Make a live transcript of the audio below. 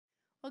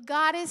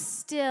Well, God is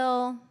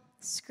still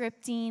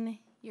scripting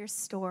your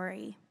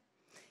story.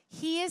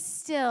 He is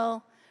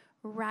still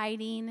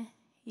writing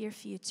your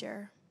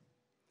future.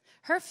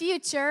 Her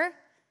future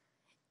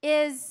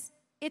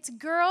it's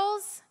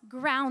girls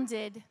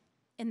grounded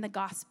in the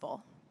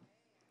gospel.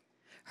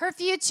 Her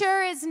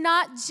future is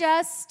not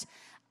just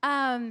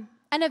an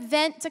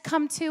event to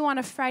come to on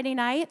a Friday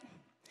night.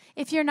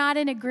 If you're not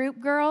in a group,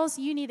 girls,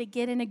 you need to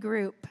get in a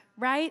group,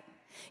 right?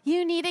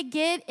 You need to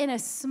get in a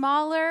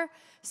smaller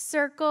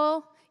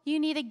circle. You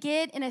need to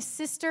get in a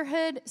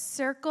sisterhood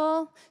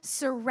circle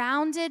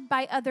surrounded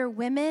by other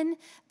women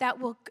that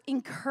will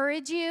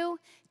encourage you,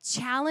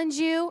 challenge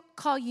you,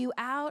 call you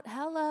out,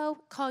 hello,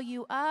 call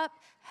you up,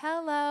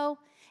 hello,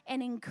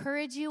 and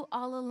encourage you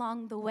all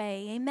along the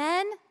way.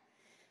 Amen?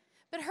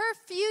 But her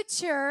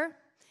future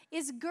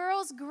is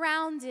girls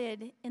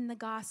grounded in the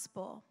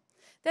gospel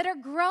that are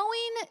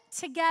growing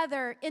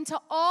together into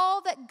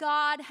all that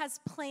God has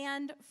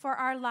planned for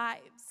our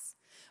lives.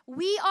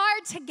 We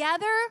are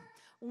together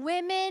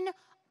women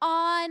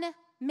on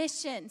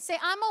mission. Say,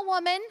 I'm a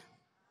woman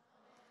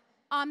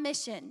on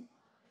mission.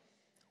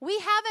 We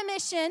have a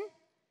mission.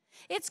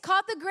 It's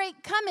called the Great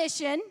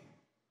Commission,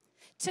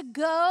 to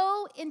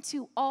go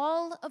into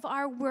all of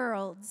our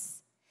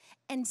worlds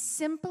and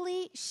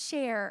simply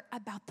share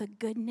about the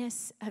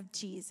goodness of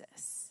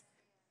Jesus.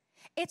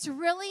 It's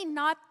really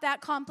not that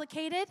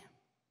complicated.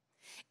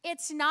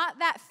 It's not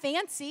that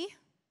fancy.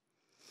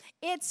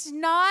 It's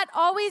not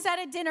always at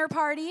a dinner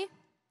party.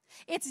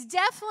 It's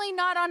definitely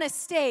not on a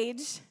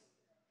stage.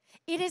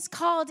 It is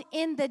called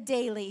In the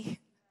Daily.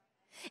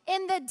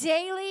 In the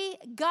daily,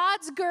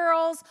 God's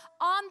girls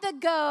on the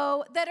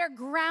go that are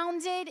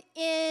grounded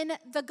in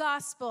the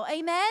gospel.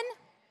 Amen?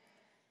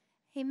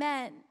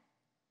 Amen.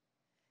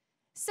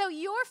 So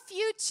your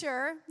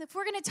future, if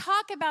we're going to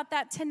talk about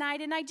that tonight,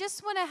 and I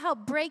just want to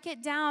help break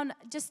it down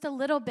just a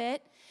little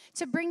bit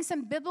to bring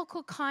some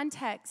biblical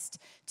context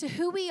to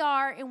who we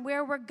are and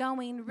where we're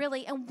going,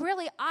 really. And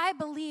really, I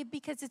believe,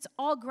 because it's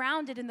all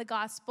grounded in the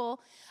gospel,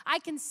 I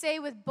can say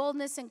with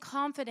boldness and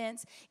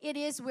confidence, it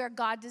is where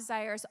God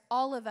desires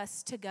all of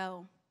us to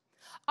go.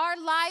 Our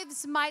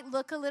lives might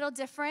look a little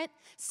different.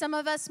 Some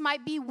of us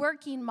might be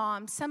working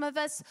moms. Some of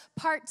us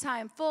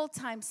part-time,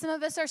 full-time. Some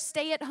of us are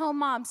stay-at-home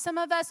moms. Some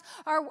of us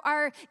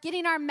are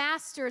getting our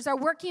masters, are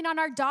working on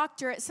our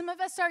doctorate. Some of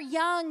us are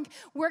young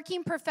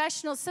working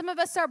professionals. Some of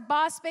us are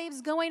boss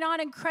babes going on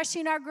and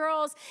crushing our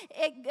goals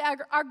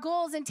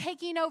and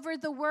taking over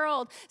the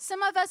world.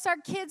 Some of us, our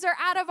kids are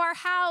out of our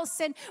house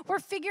and we're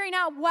figuring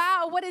out,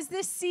 wow, what does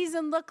this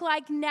season look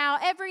like now?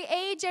 Every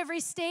age,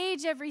 every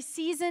stage, every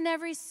season,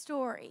 every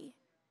story.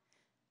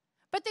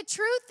 But the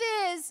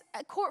truth is,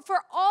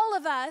 for all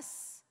of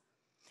us,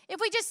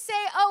 if we just say,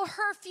 oh,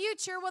 her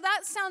future, well,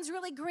 that sounds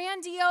really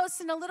grandiose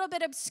and a little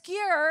bit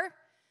obscure.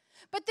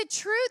 But the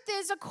truth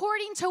is,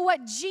 according to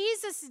what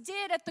Jesus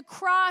did at the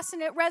cross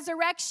and at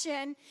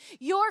resurrection,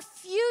 your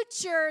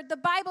future, the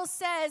Bible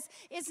says,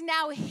 is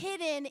now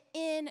hidden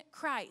in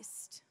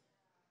Christ.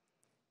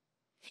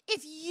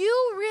 If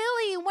you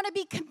really want to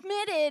be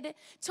committed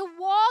to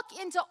walk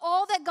into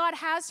all that God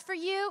has for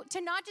you, to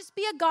not just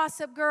be a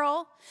gossip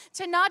girl,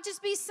 to not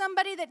just be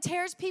somebody that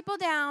tears people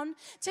down,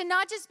 to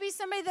not just be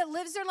somebody that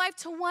lives their life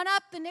to one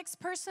up the next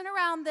person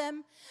around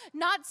them,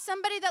 not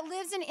somebody that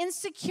lives in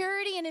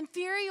insecurity and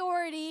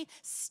inferiority,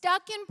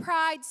 stuck in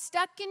pride,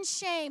 stuck in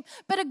shame,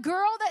 but a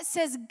girl that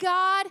says,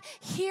 God,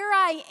 here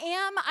I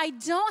am. I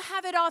don't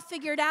have it all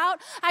figured out.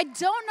 I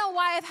don't know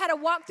why I've had to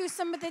walk through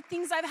some of the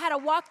things I've had to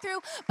walk through,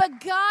 but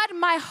God,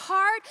 my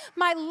heart,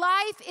 my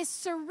life is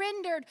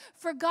surrendered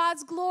for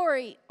God's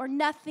glory or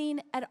nothing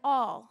at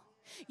all.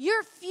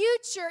 Your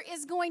future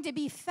is going to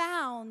be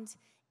found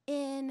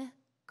in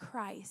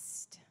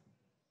Christ.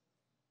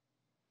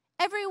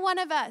 Every one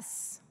of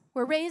us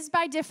were raised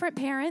by different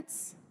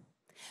parents,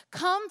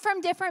 come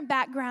from different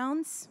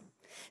backgrounds.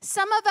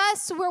 Some of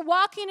us were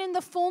walking in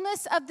the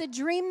fullness of the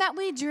dream that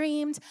we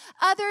dreamed.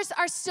 Others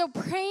are still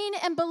praying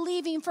and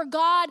believing for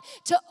God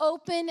to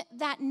open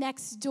that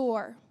next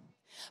door.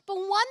 But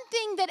one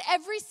thing that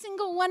every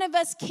single one of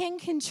us can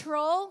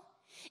control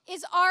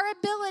is our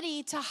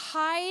ability to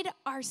hide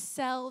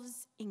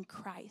ourselves in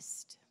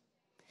Christ.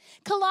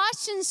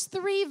 Colossians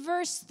 3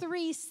 verse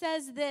 3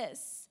 says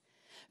this,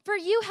 for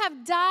you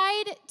have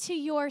died to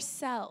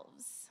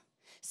yourselves.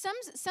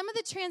 Some of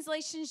the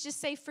translations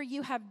just say, for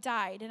you have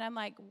died. And I'm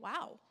like,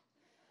 wow,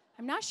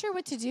 I'm not sure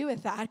what to do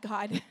with that,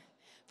 God.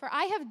 For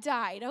I have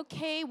died.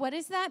 Okay, what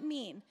does that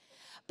mean?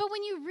 But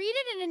when you read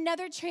it in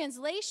another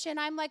translation,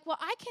 I'm like, well,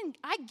 I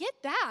get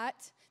that.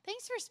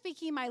 Thanks for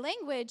speaking my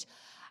language.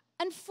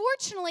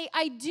 Unfortunately,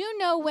 I do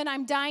know when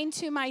I'm dying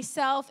to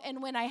myself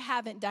and when I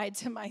haven't died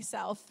to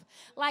myself.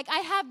 Like, I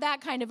have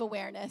that kind of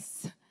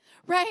awareness,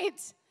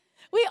 right?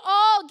 We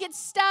all get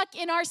stuck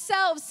in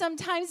ourselves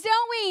sometimes,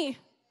 don't we?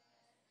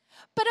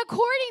 But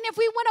if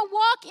we want to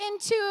walk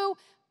into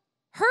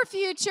her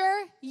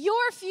future,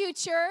 your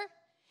future,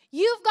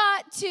 you've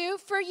got to,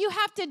 for you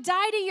have to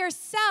die to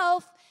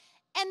yourself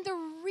and the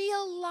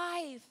real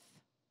life,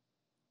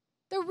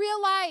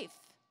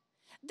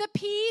 the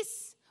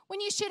peace, when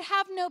when you should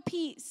have no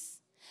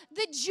peace.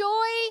 The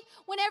joy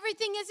when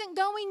everything isn't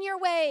going your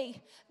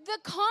way. The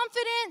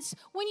confidence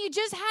when you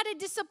just had a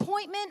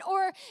disappointment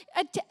or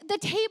the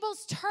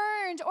tables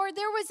turned or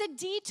there was a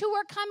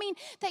detour coming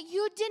that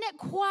you didn't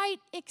quite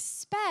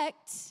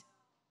expect.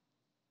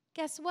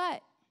 Guess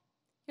what?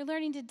 You're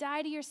learning to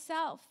die to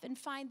yourself and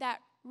find that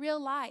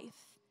real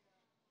life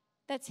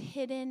that's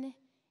hidden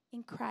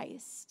in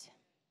Christ.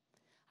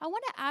 I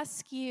want to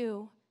ask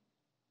you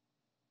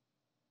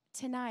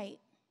tonight,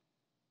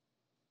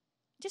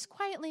 just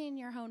quietly in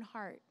your own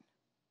heart,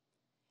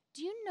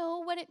 do you know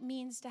what it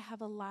means to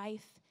have a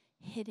life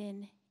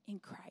hidden in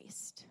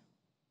Christ?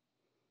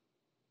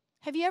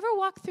 Have you ever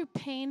walked through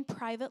pain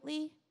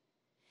privately,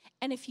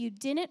 and if you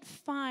didn't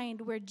find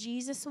where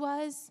Jesus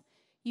was,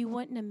 you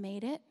wouldn't have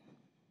made it?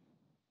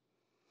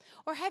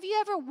 Or have you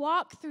ever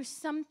walked through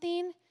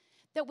something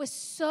that was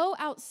so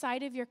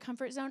outside of your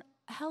comfort zone?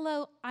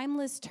 Hello, I'm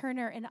Liz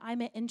Turner, and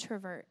I'm an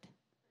introvert.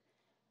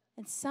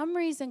 And some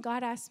reason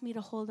God asked me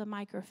to hold a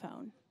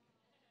microphone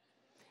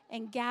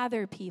and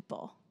gather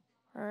people.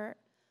 Or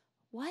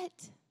what?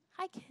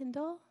 Hi,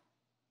 Kendall.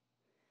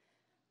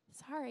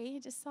 Sorry, I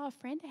just saw a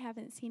friend I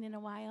haven't seen in a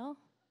while.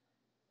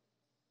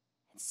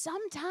 And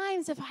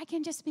sometimes, if I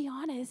can just be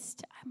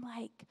honest, I'm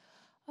like,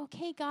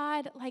 okay,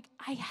 God, like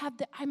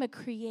I'm a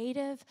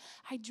creative.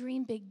 I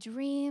dream big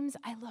dreams.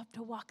 I love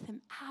to walk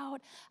them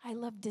out. I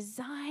love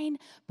design.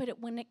 But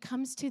when it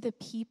comes to the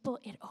people,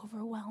 it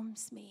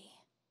overwhelms me.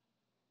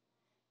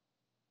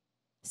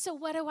 So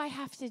what do I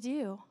have to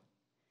do?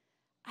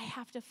 I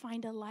have to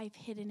find a life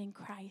hidden in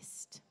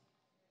Christ.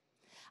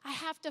 I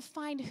have to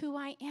find who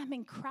I am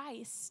in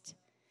Christ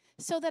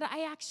so that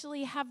I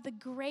actually have the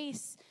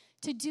grace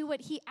to do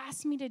what he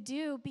asked me to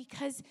do,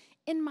 because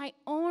in my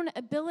own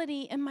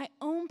ability, in my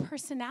own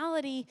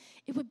personality,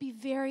 it would be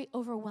very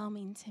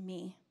overwhelming to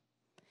me.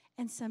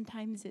 And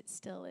sometimes it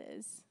still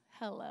is.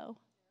 Hello.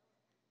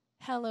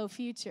 Hello,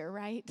 future,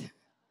 right?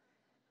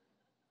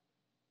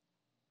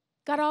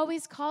 God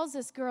always calls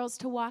us girls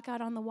to walk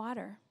out on the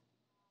water.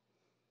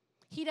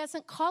 He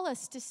doesn't call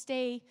us to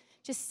stay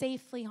just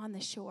safely on the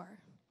shore.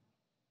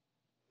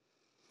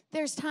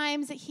 There's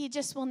times that he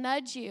just will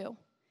nudge you.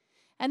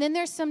 And then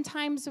there's some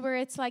times where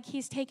it's like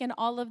he's taken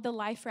all of the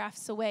life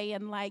rafts away,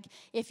 and like,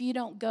 if you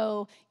don't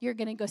go, you're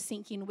going to go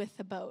sinking with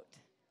the boat.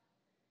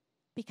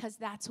 Because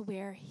that's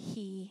where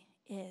he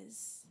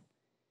is.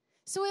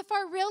 So if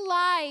our real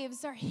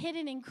lives are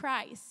hidden in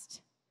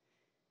Christ,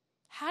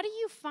 how do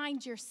you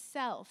find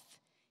yourself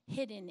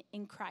hidden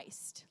in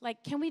Christ?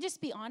 Like, can we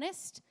just be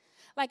honest?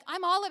 Like,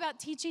 I'm all about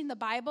teaching the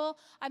Bible.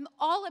 I'm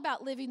all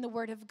about living the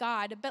Word of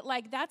God. But,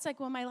 like, that's like,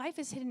 well, my life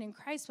is hidden in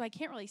Christ, well, I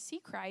can't really see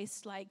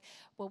Christ. Like,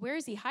 well, where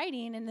is he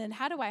hiding? And then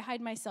how do I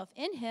hide myself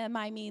in him?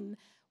 I mean,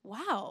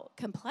 wow,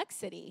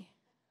 complexity.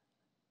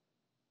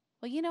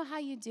 Well, you know how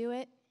you do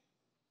it?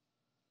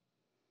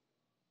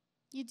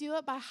 You do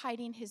it by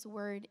hiding his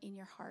Word in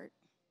your heart.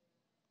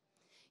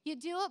 You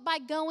do it by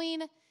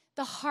going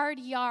the hard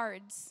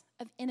yards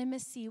of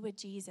intimacy with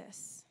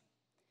Jesus.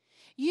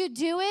 You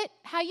do it,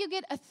 how you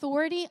get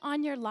authority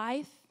on your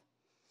life,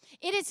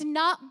 it is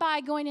not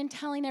by going and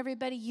telling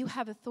everybody you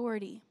have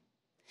authority.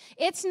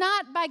 It's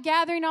not by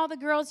gathering all the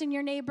girls in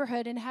your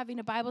neighborhood and having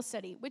a Bible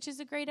study, which is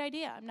a great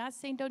idea. I'm not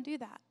saying don't do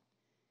that.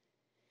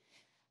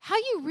 How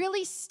you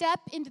really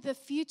step into the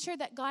future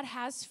that God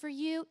has for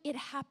you, it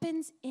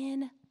happens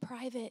in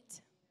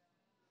private.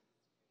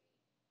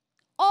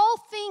 All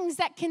things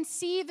that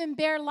conceive and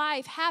bear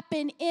life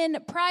happen in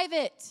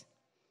private,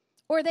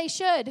 or they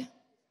should.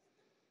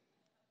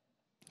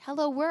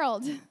 Hello,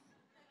 world.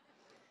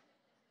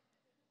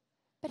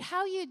 But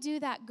how you do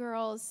that,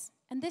 girls,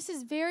 and this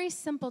is very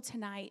simple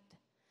tonight,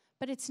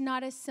 but it's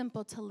not as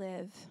simple to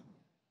live.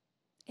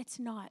 It's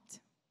not.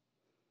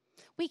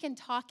 We can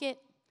talk it,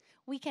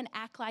 we can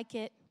act like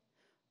it,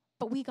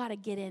 but we got to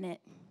get in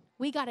it.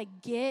 We got to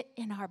get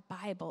in our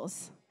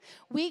Bibles.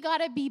 We got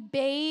to be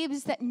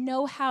babes that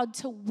know how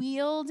to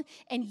wield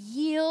and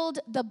yield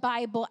the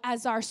Bible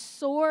as our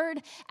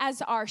sword,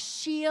 as our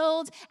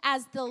shield,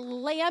 as the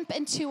lamp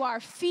unto our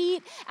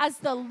feet, as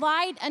the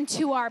light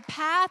unto our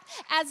path,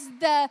 as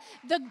the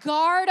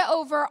guard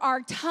over our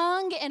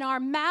tongue and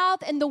our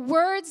mouth and the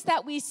words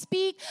that we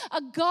speak,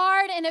 a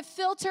guard and a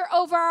filter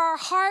over our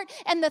heart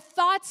and the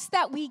thoughts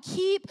that we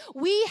keep.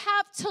 We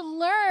have to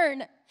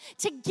learn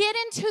to get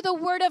into the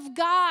Word of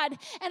God.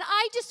 And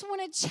I just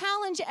want to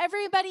challenge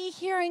everybody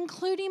here,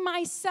 including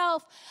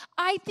myself.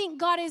 I think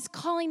God is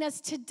calling us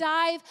to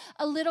dive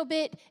a little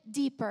bit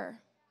deeper.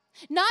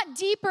 Not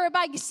deeper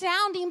by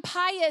sounding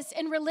pious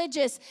and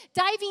religious,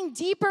 diving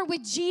deeper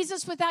with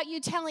Jesus without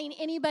you telling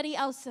anybody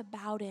else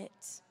about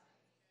it.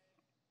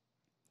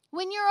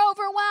 When you're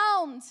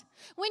overwhelmed,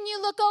 when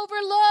you look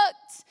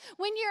overlooked,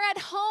 when you're at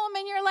home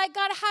and you're like,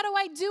 God, how do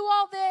I do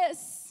all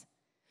this?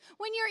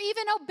 When you're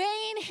even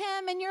obeying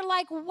him and you're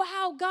like,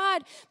 wow,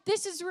 God,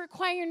 this is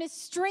requiring a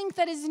strength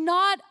that is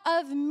not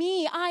of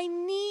me. I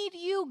need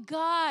you,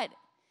 God.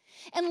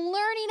 and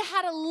learning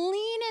how to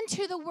lean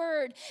into the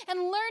word and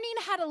learning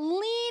how to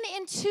lean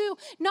into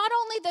not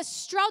only the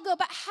struggle,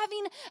 but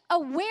having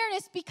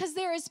awareness, because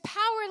there is power.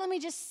 Let me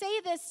just say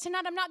this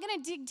tonight. I'm not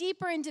going to dig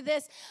deeper into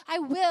this. I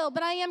will,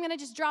 but I am going to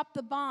just drop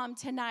the bomb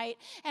tonight,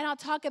 and I'll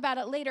talk about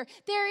it later.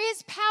 There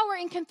is power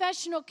in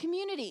confessional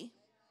community.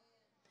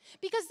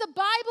 Because the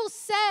Bible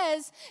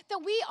says that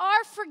we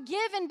are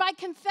forgiven by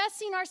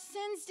confessing our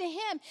sins to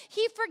Him.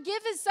 He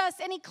forgives us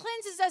and He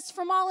cleanses us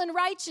from all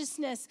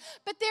unrighteousness.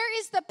 But there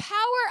is the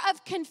power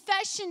of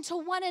confession to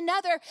one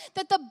another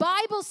that the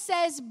Bible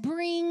says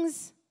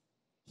brings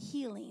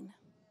healing.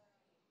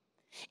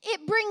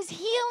 It brings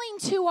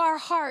healing to our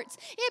hearts.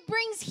 It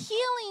brings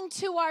healing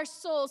to our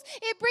souls.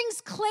 It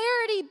brings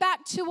clarity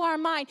back to our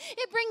mind.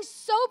 It brings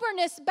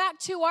soberness back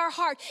to our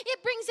heart.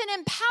 It brings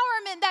an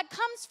empowerment that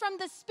comes from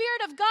the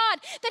Spirit of God,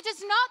 that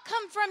does not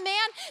come from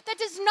man, that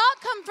does not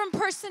come from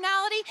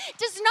personality,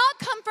 does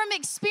not come from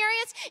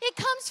experience. It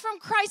comes from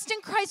Christ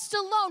and Christ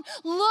alone.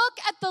 Look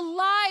at the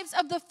lives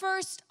of the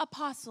first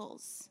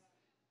apostles.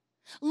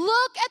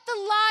 Look at the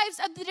lives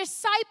of the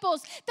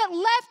disciples that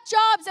left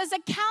jobs as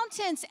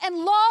accountants and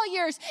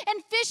lawyers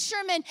and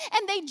fishermen,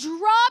 and they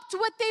dropped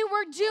what they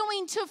were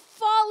doing to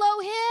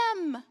follow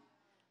Him.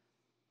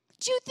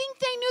 Do you think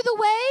they knew the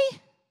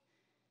way?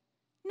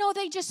 No,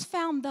 they just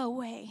found the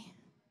way.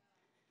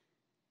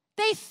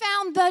 They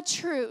found the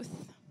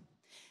truth.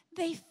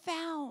 They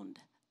found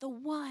the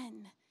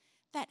one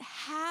that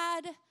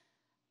had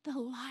the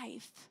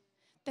life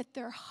that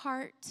their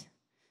heart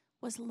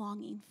was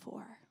longing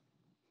for.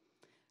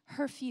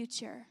 Her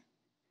future.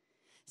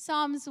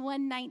 Psalms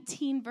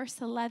 119,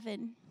 verse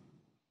 11.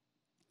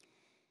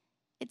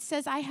 It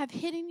says, I have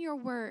hidden your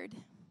word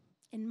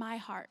in my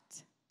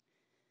heart.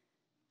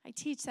 I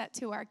teach that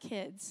to our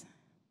kids.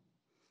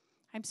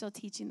 I'm still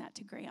teaching that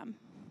to Graham.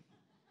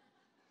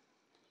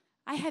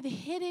 I have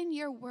hidden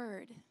your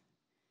word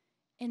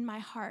in my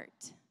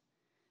heart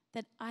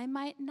that I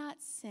might not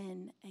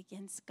sin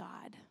against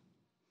God.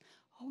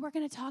 Oh, we're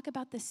going to talk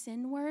about the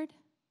sin word.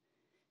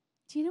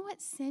 Do you know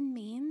what sin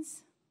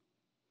means?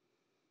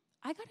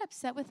 I got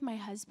upset with my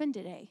husband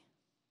today.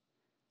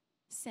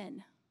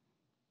 Sin.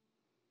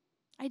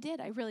 I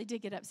did. I really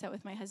did get upset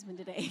with my husband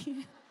today.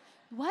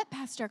 What,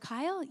 Pastor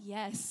Kyle?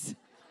 Yes.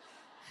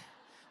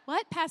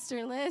 What,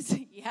 Pastor Liz?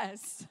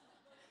 Yes.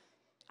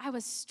 I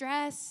was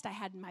stressed. I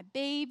had my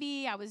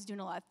baby. I was doing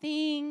a lot of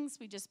things.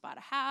 We just bought a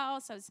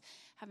house. I was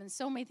having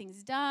so many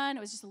things done. It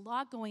was just a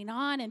lot going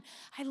on, and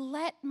I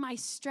let my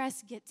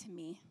stress get to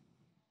me.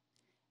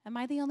 Am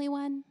I the only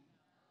one?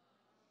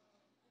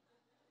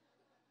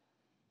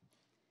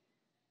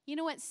 You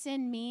know what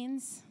sin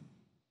means?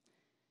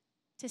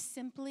 To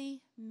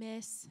simply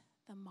miss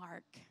the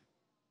mark.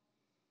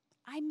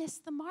 I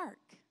missed the mark.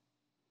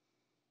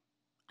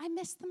 I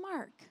missed the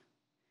mark.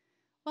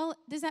 Well,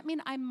 does that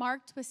mean I'm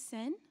marked with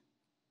sin?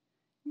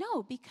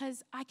 No,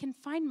 because I can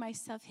find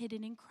myself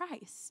hidden in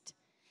Christ.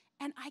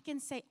 And I can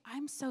say,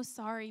 I'm so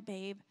sorry,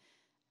 babe.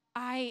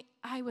 I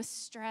was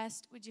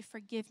stressed. Would you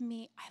forgive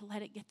me? I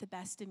let it get the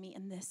best of me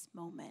in this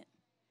moment.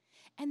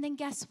 And then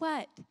guess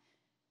what?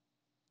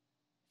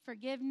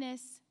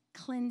 Forgiveness,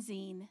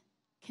 cleansing,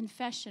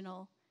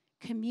 confessional,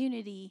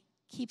 community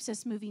keeps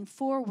us moving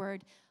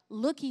forward,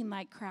 looking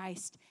like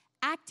Christ,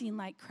 acting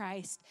like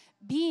Christ,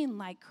 being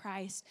like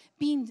Christ,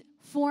 being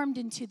formed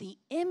into the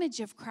image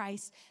of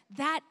Christ.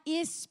 That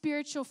is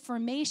spiritual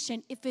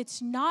formation. If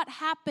it's not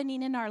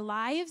happening in our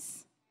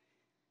lives,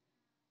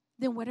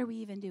 then what are we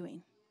even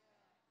doing?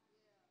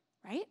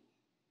 Right?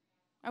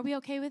 Are we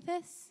okay with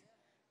this?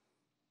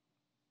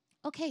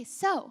 Okay,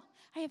 so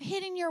I have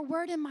hidden your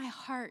word in my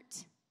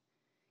heart.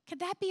 Could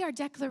that be our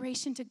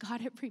declaration to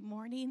God every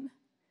morning?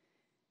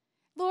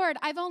 Lord,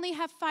 I've only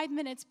have 5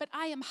 minutes, but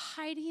I am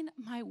hiding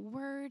my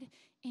word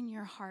in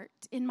your heart,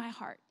 in my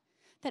heart,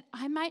 that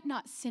I might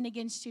not sin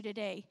against you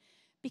today.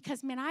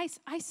 Because, man,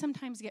 I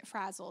sometimes get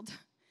frazzled,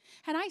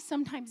 and I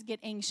sometimes get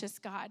anxious,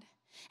 God.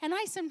 And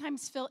I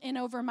sometimes feel in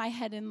over my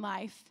head in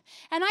life.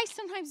 And I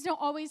sometimes don't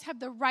always have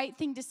the right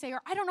thing to say,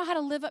 or I don't know how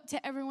to live up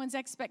to everyone's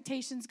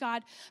expectations,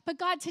 God. But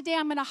God, today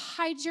I'm going to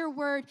hide your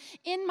word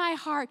in my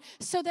heart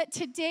so that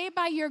today,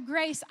 by your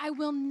grace, I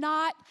will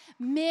not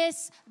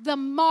miss the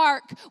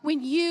mark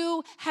when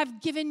you have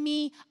given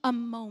me a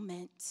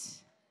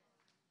moment.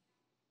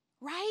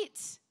 Right?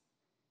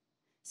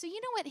 So you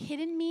know what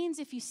hidden means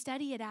if you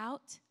study it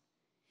out?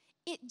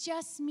 It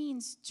just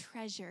means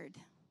treasured.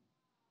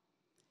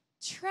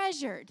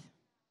 Treasured.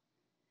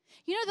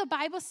 You know, the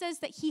Bible says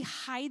that he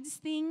hides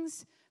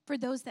things for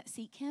those that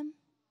seek him.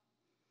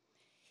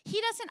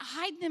 He doesn't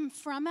hide them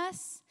from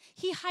us.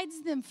 He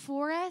hides them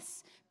for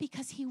us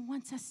because he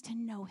wants us to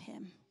know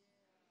him.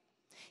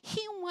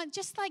 He wants,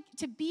 just like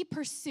to be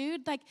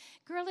pursued. Like,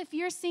 girl, if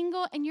you're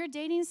single and you're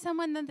dating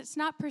someone that's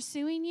not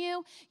pursuing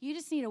you, you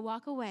just need to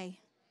walk away.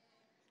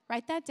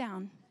 Write that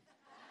down.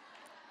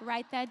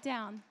 Write that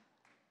down.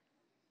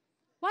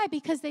 Why?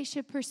 Because they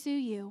should pursue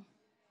you.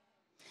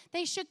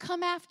 They should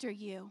come after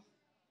you.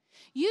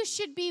 You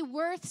should be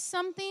worth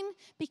something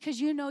because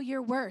you know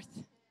your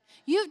worth.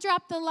 You've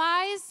dropped the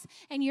lies,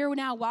 and you're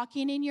now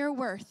walking in your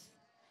worth.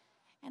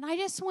 And I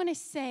just want to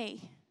say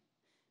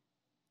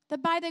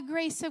that by the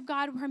grace of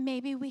God, where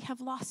maybe we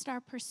have lost our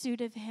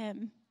pursuit of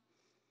him,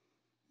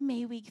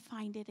 may we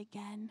find it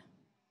again.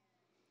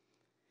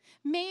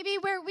 Maybe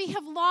where we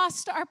have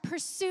lost our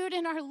pursuit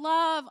and our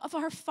love of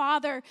our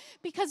Father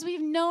because we've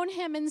known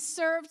him and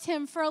served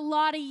him for a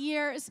lot of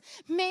years.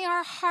 May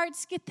our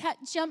hearts get that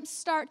jump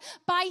start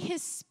by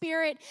his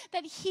Spirit,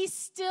 that he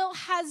still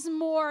has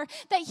more,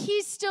 that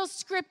he's still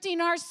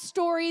scripting our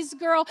stories,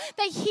 girl,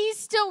 that he's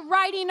still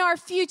writing our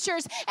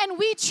futures, and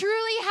we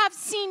truly have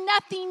seen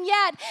nothing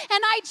yet.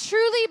 And I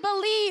truly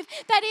believe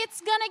that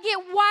it's going to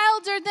get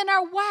wilder than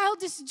our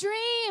wildest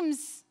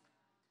dreams.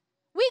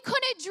 We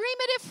couldn't dream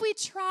it if we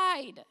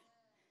tried.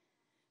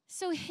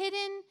 So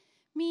hidden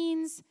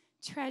means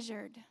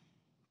treasured.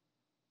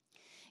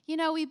 You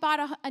know, we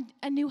bought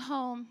a new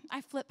home.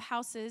 I flip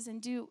houses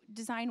and do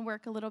design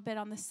work a little bit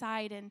on the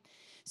side. And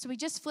so we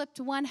just flipped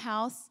one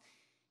house,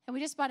 and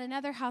we just bought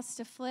another house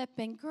to flip.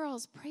 And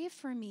girls, pray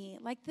for me.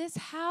 Like this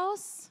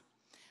house,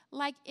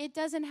 like it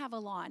doesn't have a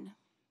lawn.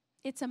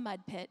 It's a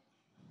mud pit.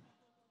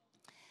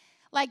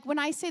 Like when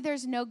I say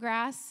there's no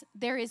grass,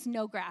 there is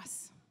no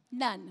grass.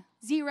 None.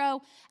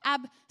 Zero.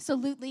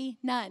 Absolutely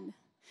none.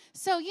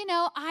 So, you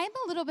know, I'm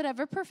a little bit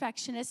of a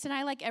perfectionist, and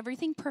I like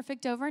everything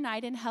perfect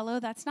overnight, and hello,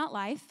 that's not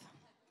life.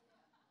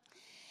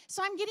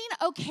 So I'm getting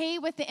okay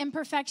with the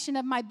imperfection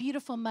of my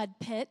beautiful mud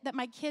pit that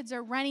my kids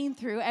are running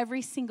through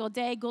every single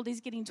day.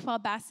 Goldie's getting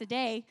 12 baths a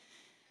day.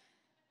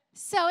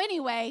 So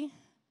anyway,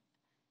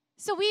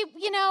 so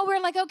we're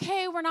like,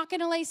 okay, we're not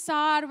going to lay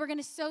sod. We're going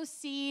to sow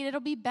seed.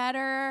 It'll be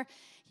better.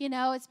 You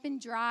know, it's been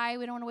dry.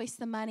 We don't want to waste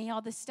the money,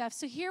 all this stuff.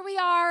 So here we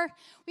are.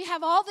 We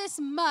have all this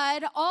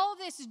mud, all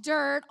this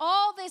dirt,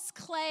 all this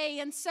clay.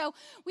 And so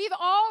we've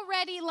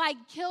already, like,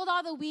 killed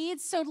all the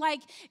weeds. So, like,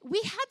 we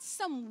had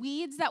some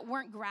weeds that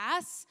weren't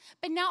grass,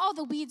 but now all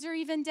the weeds are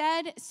even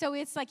dead. So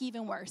it's, like,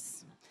 even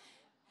worse.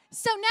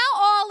 So now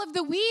all of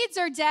the weeds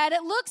are dead.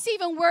 It looks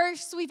even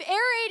worse. We've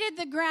aerated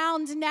the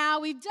ground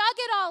now. We've dug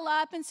it all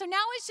up. And so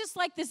now it's just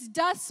like this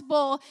dust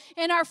bowl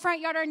in our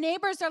front yard. Our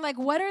neighbors are like,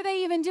 what are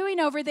they even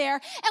doing over there?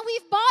 And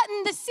we've bought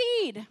the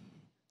seed.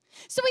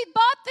 So we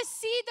bought the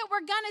seed that we're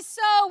going to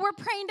sow. We're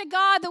praying to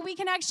God that we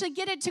can actually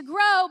get it to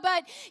grow.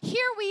 But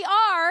here we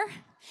are.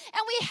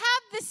 And we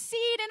have the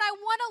seed, and I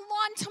want a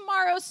lawn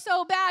tomorrow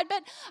so bad,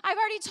 but I've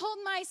already told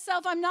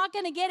myself I'm not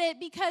going to get it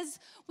because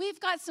we've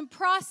got some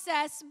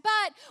process.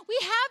 But we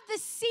have the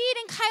seed,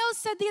 and Kyle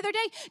said the other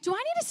day, do I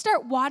need to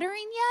start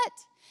watering yet?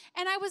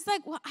 And I was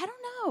like, well, I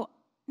don't know.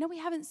 No, we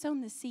haven't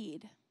sown the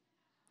seed.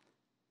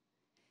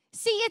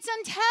 See, it's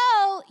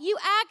until you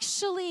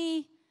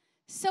actually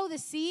sow the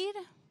seed.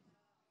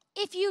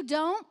 If you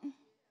don't,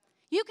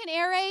 you can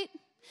aerate.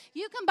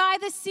 You can buy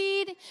the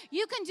seed.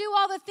 You can do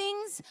all the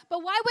things,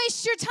 but why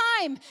waste your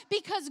time?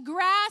 Because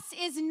grass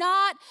is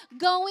not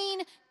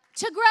going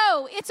to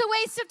grow. It's a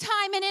waste of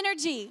time and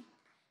energy.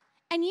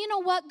 And you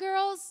know what,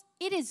 girls?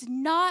 It is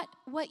not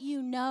what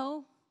you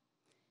know.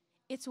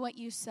 It's what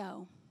you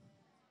sow.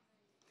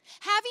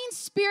 Having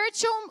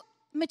spiritual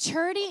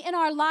maturity in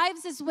our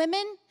lives as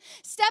women,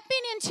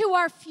 stepping into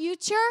our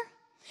future.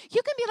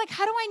 You can be like,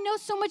 how do I know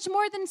so much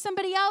more than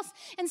somebody else?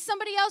 And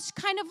somebody else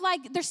kind of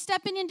like they're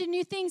stepping into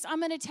new things. I'm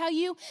going to tell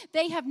you,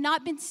 they have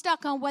not been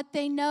stuck on what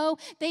they know.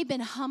 They've been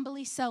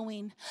humbly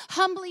sowing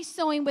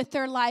with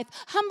their life,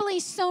 humbly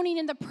sowing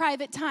in the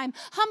private time,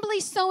 humbly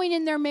sowing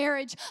in their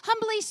marriage,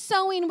 humbly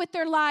sowing with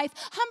their life,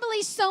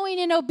 humbly sowing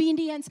in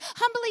obedience,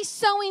 humbly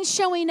sowing,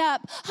 showing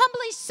up,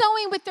 humbly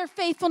sowing with their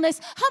faithfulness,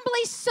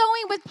 humbly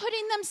sowing with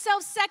putting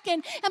themselves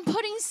second and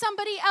putting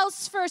somebody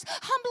else first,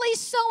 humbly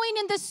sowing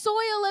in the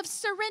soil of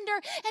surrender.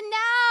 And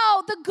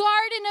now the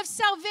garden of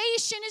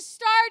salvation is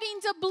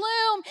starting to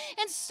bloom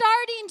and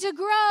starting to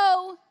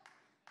grow.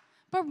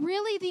 But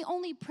really the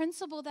only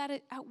principle that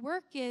at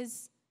work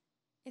is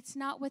it's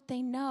not what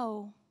they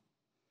know,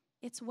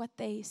 it's what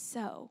they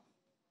sow.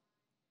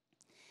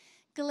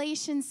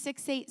 Galatians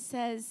 6:8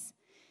 says,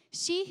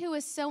 she who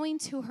is sowing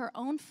to her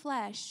own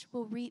flesh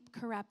will reap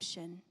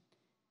corruption.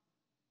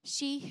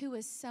 She who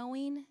is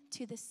sowing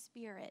to the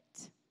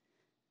Spirit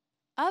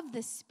of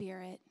the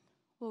Spirit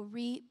will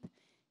reap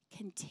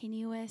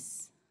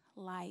continuous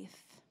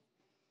life.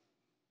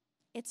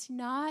 It's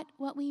not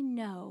what we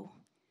know,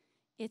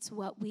 it's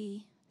what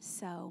we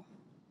sow.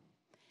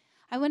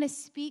 I want to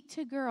speak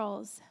to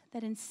girls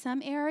that in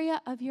some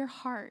area of your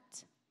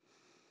heart,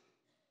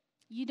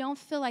 you don't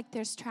feel like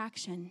there's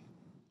traction.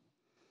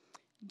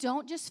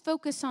 Don't just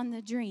focus on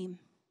the dream.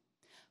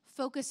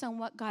 Focus on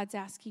what God's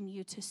asking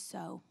you to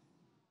sow.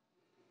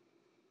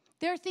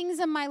 There are things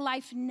in my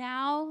life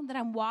now that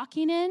I'm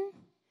walking in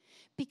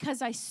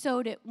because I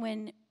sowed it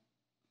when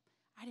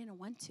I didn't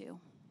want to.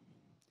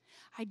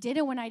 I did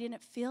it when I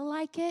didn't feel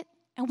like it,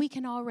 and we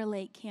can all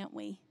relate, can't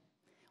we?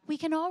 We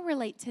can all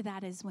relate to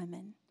that as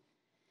women.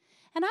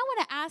 And I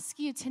want to ask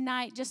you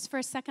tonight, just for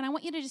a second, I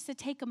want you to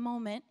take a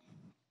moment.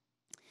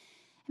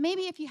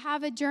 Maybe if you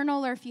have a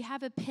journal or if you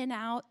have a pen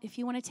out, if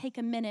you want to take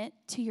a minute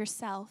to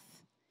yourself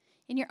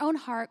in your own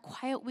heart,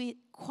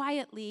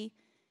 quietly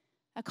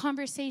a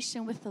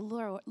conversation with the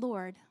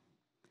Lord,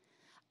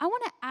 I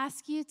want to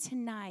ask you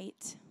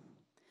tonight,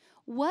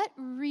 what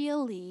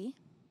really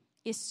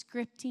is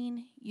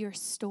scripting your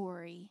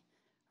story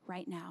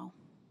right now?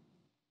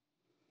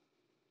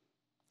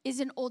 Is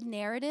an old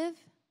narrative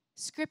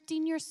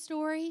scripting your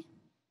story?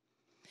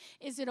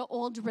 Is it an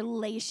old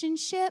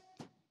relationship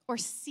or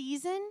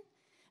season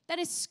that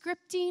is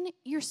scripting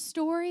your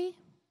story?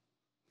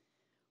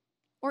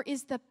 Or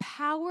is the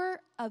power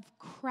of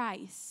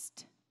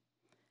Christ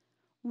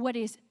what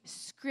is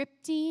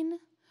scripting,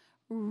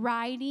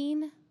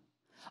 writing,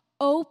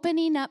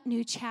 opening up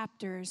new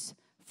chapters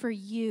for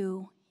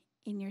you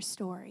in your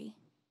story?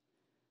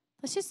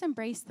 Let's just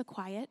embrace the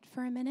quiet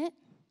for a minute.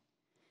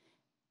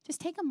 Just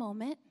take a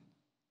moment.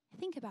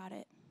 Think about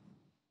it.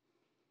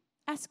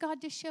 Ask God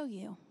to show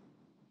you.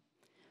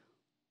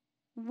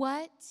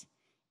 What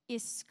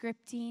is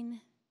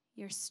scripting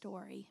your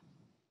story?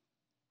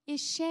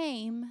 Is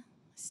shame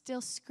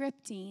still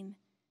scripting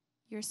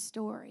your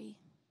story?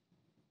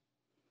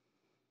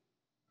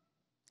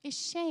 Is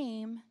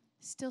shame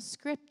still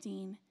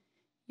scripting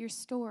your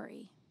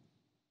story?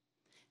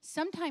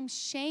 Sometimes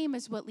shame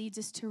is what leads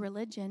us to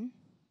religion,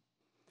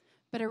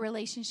 but a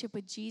relationship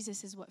with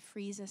Jesus is what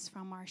frees us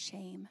from our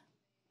shame.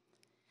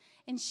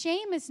 And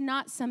shame is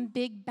not some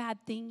big bad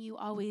thing you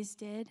always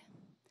did.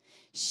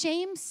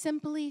 Shame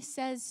simply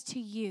says to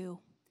you,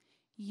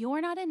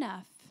 you're not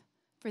enough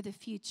for the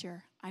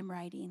future I'm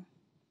writing.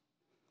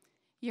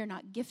 You're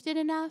not gifted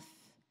enough.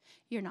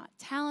 You're not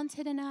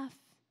talented enough.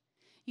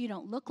 You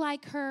don't look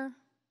like her.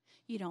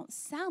 You don't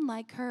sound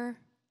like her.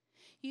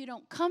 You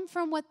don't come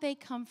from what they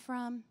come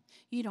from.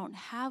 You don't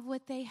have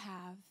what they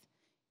have.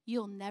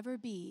 You'll never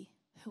be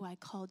who I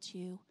called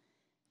you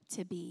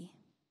to be.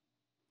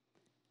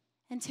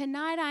 And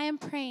tonight I am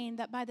praying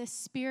that by the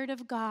Spirit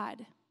of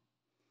God,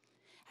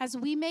 as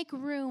we make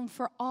room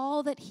for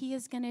all that He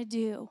is going to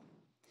do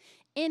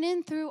in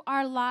and through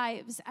our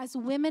lives as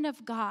women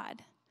of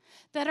God,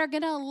 that are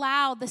going to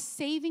allow the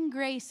saving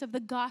grace of the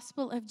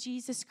gospel of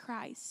Jesus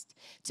Christ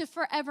to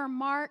forever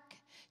mark,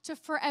 to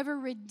forever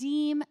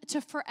redeem, to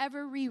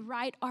forever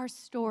rewrite our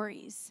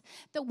stories,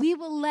 that we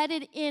will let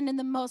it in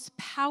the most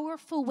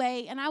powerful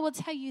way. And I will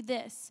tell you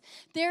this,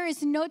 there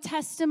is no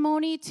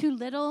testimony too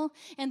little,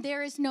 and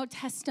there is no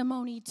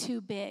testimony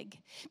too big.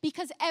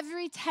 Because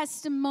every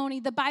testimony,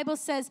 the Bible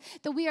says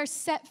that we are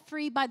set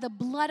free by the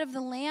blood of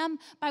the Lamb,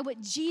 by what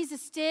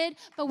Jesus did,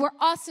 but we're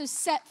also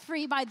set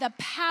free by the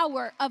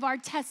power of our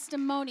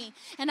testimony.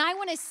 And I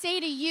want to say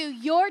to you,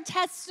 your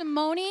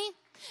testimony,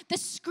 the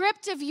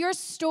script of your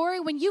story,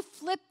 when you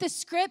flip the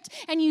script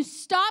and you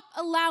stop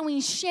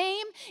allowing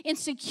shame,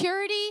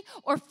 insecurity,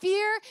 or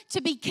fear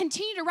to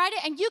continue to write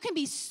it, and you can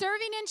be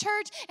serving in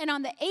church and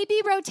on the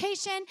AB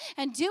rotation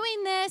and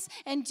doing this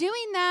and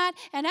doing that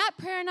and at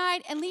prayer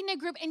night and leading a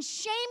group, and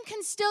shame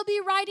can still be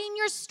writing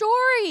your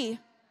story.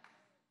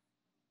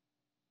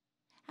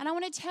 And I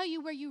want to tell you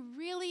where you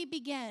really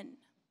begin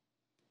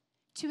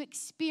to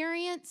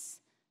experience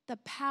the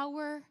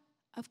power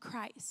of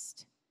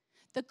Christ.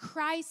 The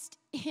Christ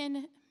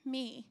in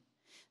me,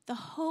 the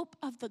hope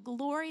of the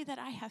glory that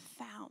I have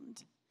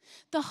found,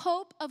 the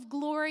hope of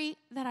glory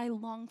that I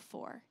long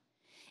for.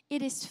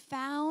 It is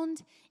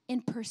found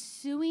in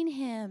pursuing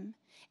Him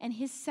and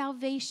His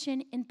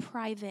salvation in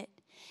private,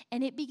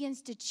 and it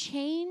begins to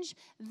change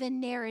the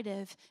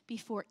narrative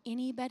before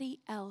anybody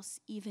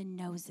else even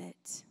knows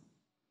it.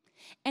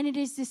 And it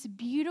is this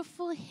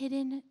beautiful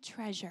hidden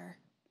treasure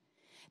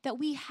that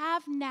we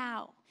have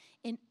now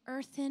in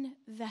earthen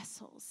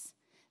vessels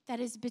that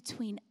is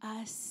between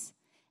us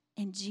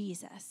and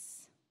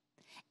Jesus.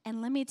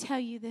 And let me tell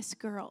you this,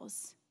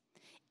 girls,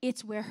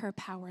 it's where her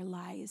power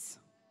lies.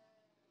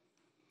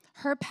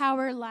 Her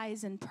power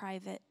lies in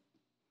private.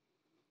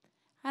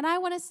 And I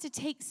want us to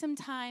take some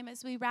time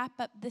as we wrap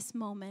up this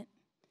moment.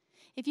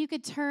 If you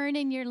could turn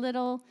in your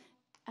little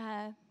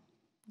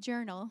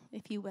journal,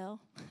 if you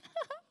will.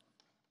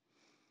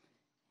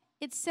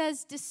 It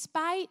says,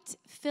 despite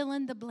fill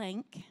in the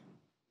blank,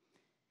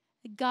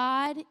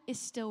 God is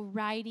still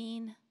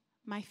writing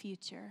my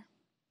future.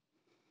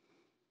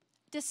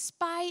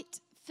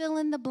 Despite fill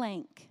in the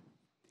blank.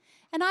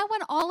 And I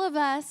want all of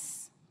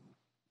us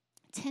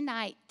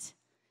tonight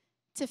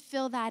to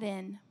fill that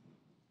in.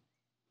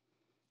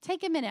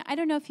 Take a minute. I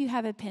don't know if you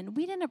have a pen.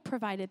 We didn't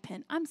provide a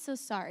pen. I'm so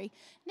sorry.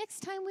 Next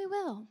time we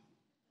will.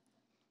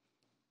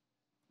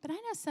 But I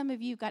know some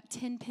of you got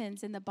 10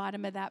 pens in the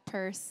bottom of that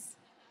purse.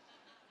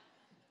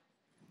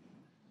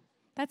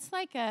 That's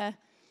like a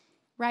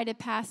rite of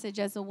passage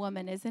as a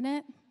woman, isn't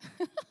it?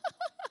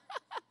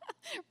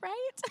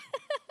 Right?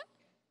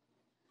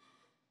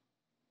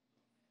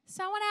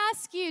 So I want to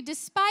ask you,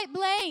 despite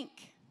blank,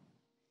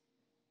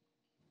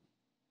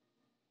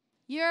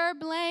 your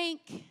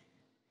blank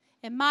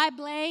and my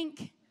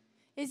blank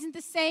isn't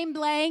the same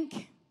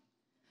blank,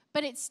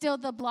 but it's still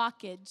the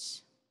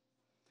blockage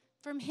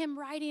from Him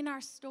writing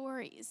our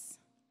stories.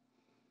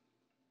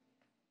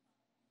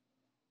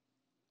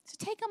 So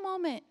take a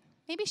moment.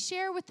 Maybe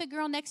share with the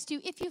girl next to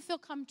you if you feel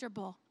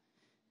comfortable.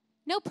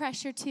 No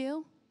pressure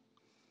to.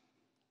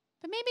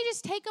 But maybe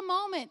just take a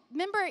moment.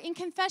 Remember, in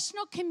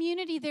confessional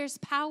community, there's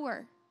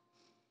power.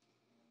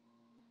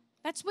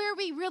 That's where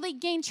we really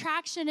gain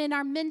traction in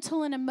our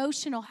mental and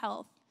emotional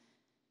health.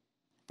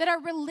 That our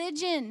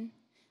religion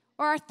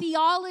or our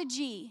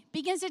theology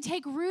begins to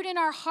take root in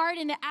our heart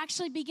and it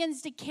actually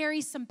begins to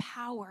carry some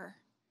power.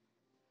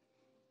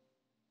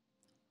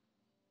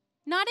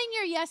 Not in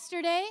your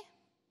yesterday.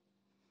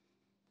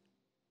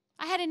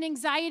 I had an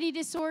anxiety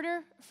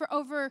disorder for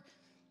over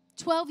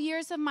 12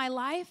 years of my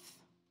life.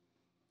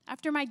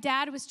 After my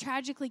dad was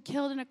tragically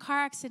killed in a car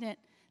accident,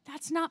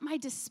 that's not my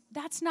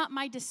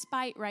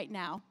despite right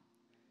now.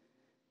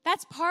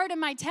 That's part of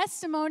my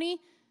testimony,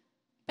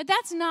 but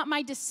that's not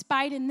my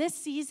despite in this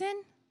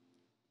season.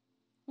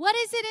 What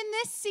is it in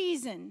this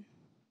season?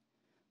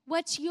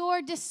 What's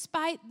your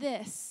despite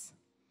this?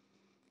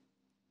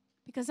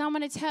 Because I'm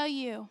going to tell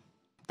you,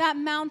 that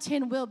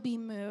mountain will be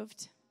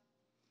moved.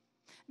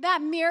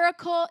 That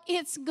miracle,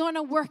 it's going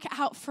to work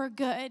out for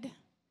good.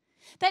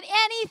 That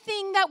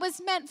anything that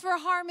was meant for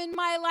harm in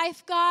my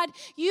life, God,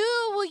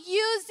 you will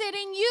use it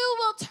and you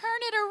will turn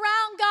it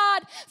around,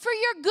 God, for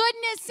your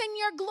goodness and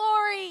your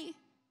glory.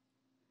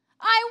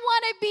 I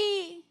want to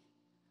be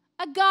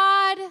a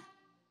God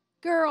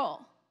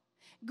girl,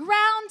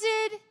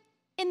 grounded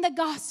in the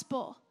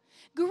gospel,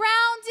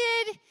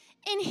 grounded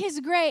in his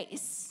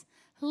grace,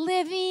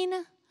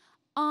 living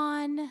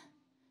on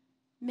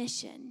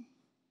mission.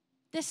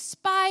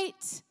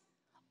 Despite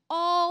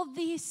all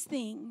these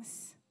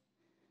things,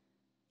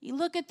 you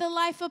look at the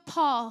life of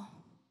Paul,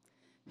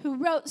 who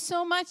wrote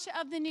so much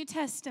of the New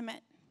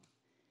Testament,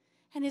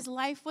 and his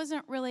life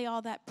wasn't really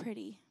all that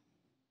pretty.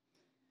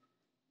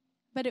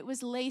 But it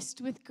was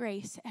laced with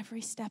grace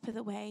every step of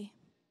the way.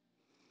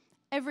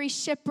 Every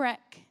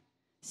shipwreck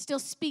still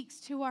speaks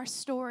to our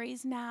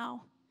stories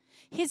now.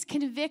 His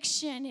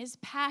conviction, his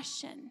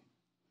passion.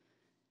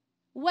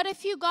 What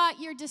if you got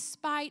your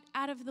despite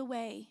out of the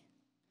way?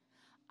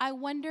 I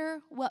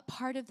wonder what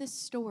part of the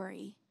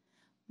story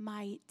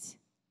might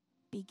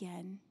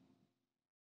begin.